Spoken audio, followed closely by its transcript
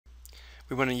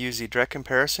We want to use the direct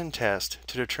comparison test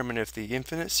to determine if the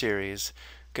infinite series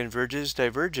converges,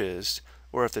 diverges,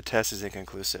 or if the test is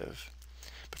inconclusive.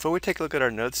 Before we take a look at our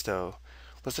notes though,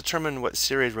 let's determine what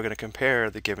series we're going to compare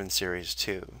the given series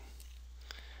to.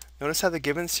 Notice how the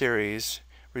given series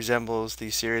resembles the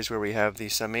series where we have the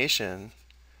summation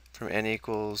from n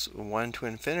equals 1 to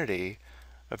infinity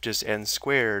of just n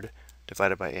squared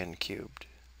divided by n cubed.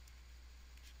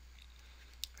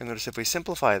 And notice if we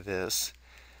simplify this,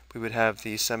 we would have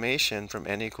the summation from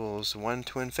n equals 1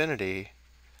 to infinity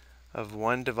of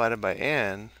 1 divided by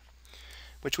n,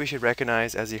 which we should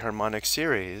recognize as the harmonic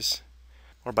series,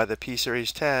 or by the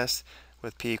p-series test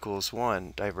with p equals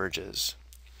 1 diverges.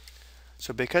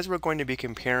 So because we're going to be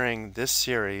comparing this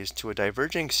series to a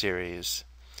diverging series,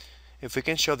 if we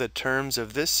can show that terms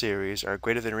of this series are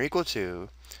greater than or equal to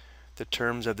the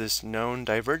terms of this known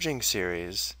diverging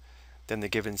series, then the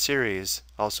given series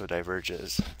also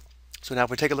diverges. So now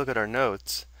if we take a look at our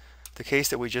notes, the case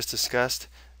that we just discussed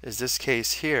is this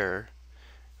case here,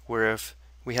 where if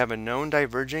we have a known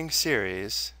diverging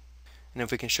series, and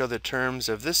if we can show the terms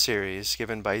of this series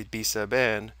given by b sub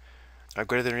n are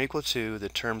greater than or equal to the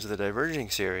terms of the diverging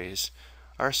series,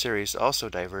 our series also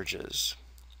diverges.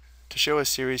 To show a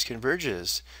series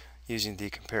converges using the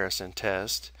comparison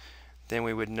test, then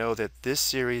we would know that this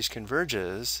series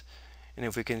converges, and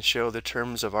if we can show the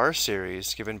terms of our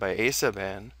series given by a sub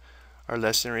n are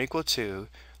less than or equal to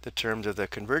the terms of the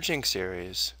converging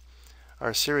series,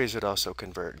 our series would also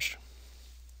converge.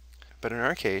 But in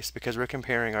our case, because we're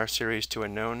comparing our series to a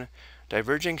known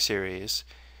diverging series,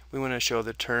 we want to show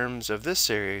the terms of this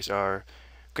series are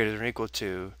greater than or equal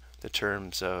to the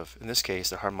terms of, in this case,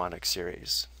 the harmonic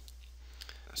series.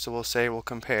 So we'll say we'll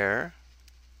compare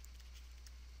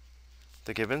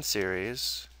the given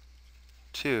series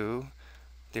to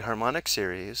the harmonic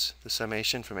series, the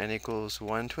summation from n equals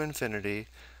 1 to infinity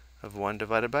of 1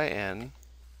 divided by n,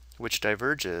 which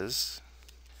diverges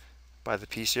by the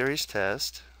p-series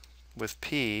test with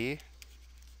p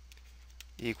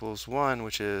equals 1,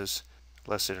 which is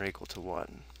less than or equal to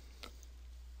 1.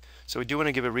 So we do want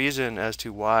to give a reason as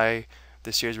to why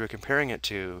the series we're comparing it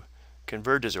to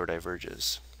converges or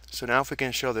diverges. So now if we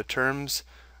can show the terms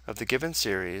of the given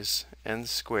series, n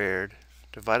squared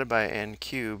divided by n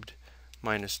cubed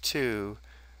minus 2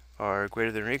 are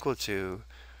greater than or equal to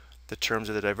the terms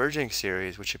of the diverging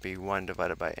series, which would be 1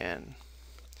 divided by n.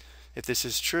 If this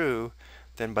is true,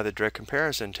 then by the direct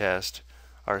comparison test,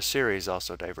 our series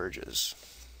also diverges.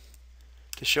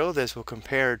 To show this, we'll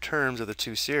compare terms of the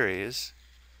two series.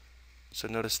 So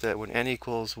notice that when n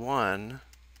equals 1,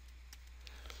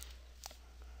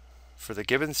 for the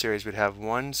given series, we'd have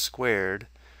 1 squared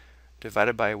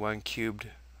divided by 1 cubed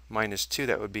minus 2.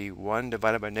 That would be 1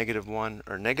 divided by negative 1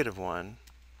 or negative 1.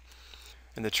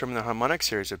 And the term in the harmonic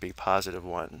series would be positive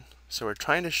 1. So we're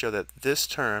trying to show that this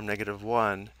term, negative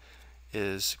 1,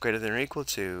 is greater than or equal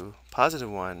to positive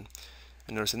 1.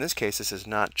 And notice in this case this is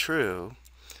not true.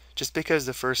 Just because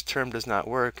the first term does not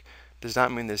work does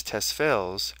not mean this test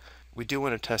fails. We do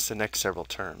want to test the next several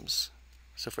terms.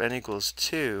 So for n equals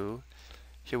 2,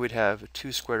 here we'd have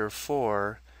 2 squared or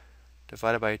 4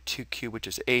 divided by 2 cubed, which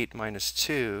is 8, minus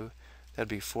 2. That'd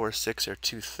be 4 6 or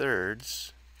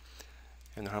 2/3.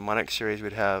 In the harmonic series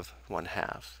we'd have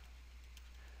 1/2.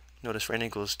 Notice for n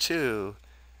equals 2,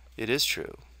 it is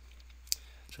true.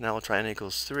 So now we'll try n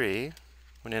equals 3.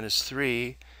 When n is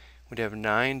 3, we'd have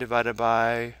 9 divided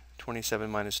by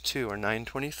 27 minus 2, or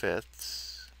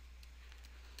 9/25.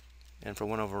 And for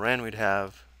 1 over n, we'd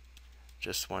have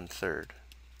just 1/3.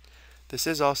 This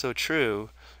is also true.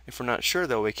 If we're not sure,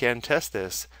 though, we can test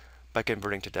this by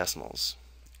converting to decimals.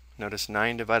 Notice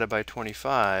 9 divided by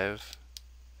 25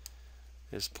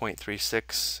 is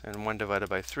 0.36, and 1 divided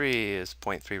by 3 is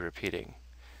 0.3 repeating.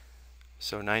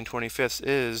 So 9/25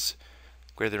 is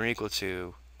greater than or equal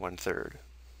to 1/3.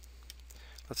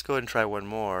 Let's go ahead and try one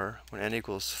more. When n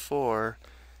equals 4,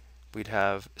 we'd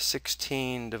have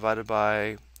 16 divided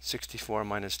by 64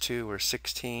 minus 2, or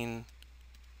 16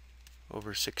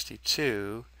 over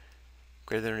 62,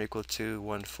 greater than or equal to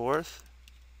 1/4,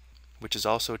 which is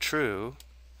also true.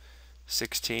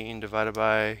 16 divided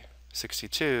by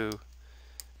 62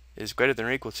 is greater than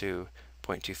or equal to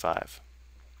 0.25.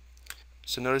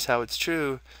 So notice how it's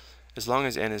true as long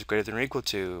as n is greater than or equal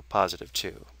to positive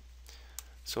 2.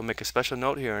 So we'll make a special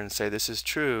note here and say this is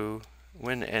true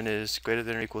when n is greater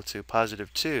than or equal to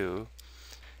positive 2,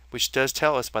 which does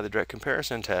tell us by the direct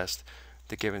comparison test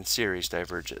the given series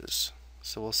diverges.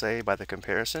 So we'll say by the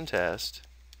comparison test,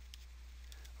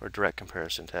 or direct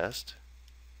comparison test,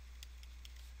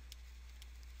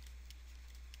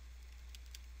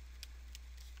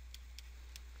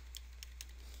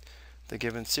 the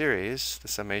given series, the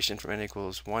summation from n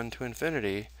equals 1 to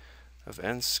infinity of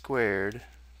n squared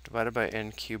divided by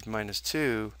n cubed minus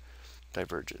 2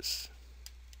 diverges.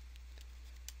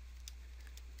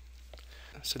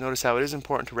 So notice how it is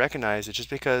important to recognize that just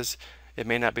because it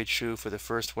may not be true for the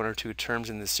first one or two terms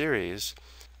in the series,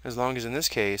 as long as in this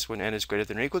case, when n is greater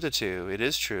than or equal to 2, it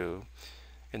is true,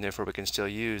 and therefore we can still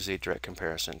use the direct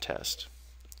comparison test.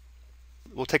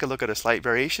 We'll take a look at a slight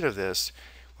variation of this,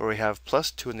 where we have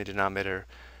plus 2 in the denominator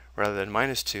rather than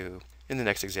minus 2 in the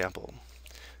next example.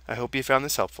 I hope you found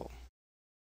this helpful.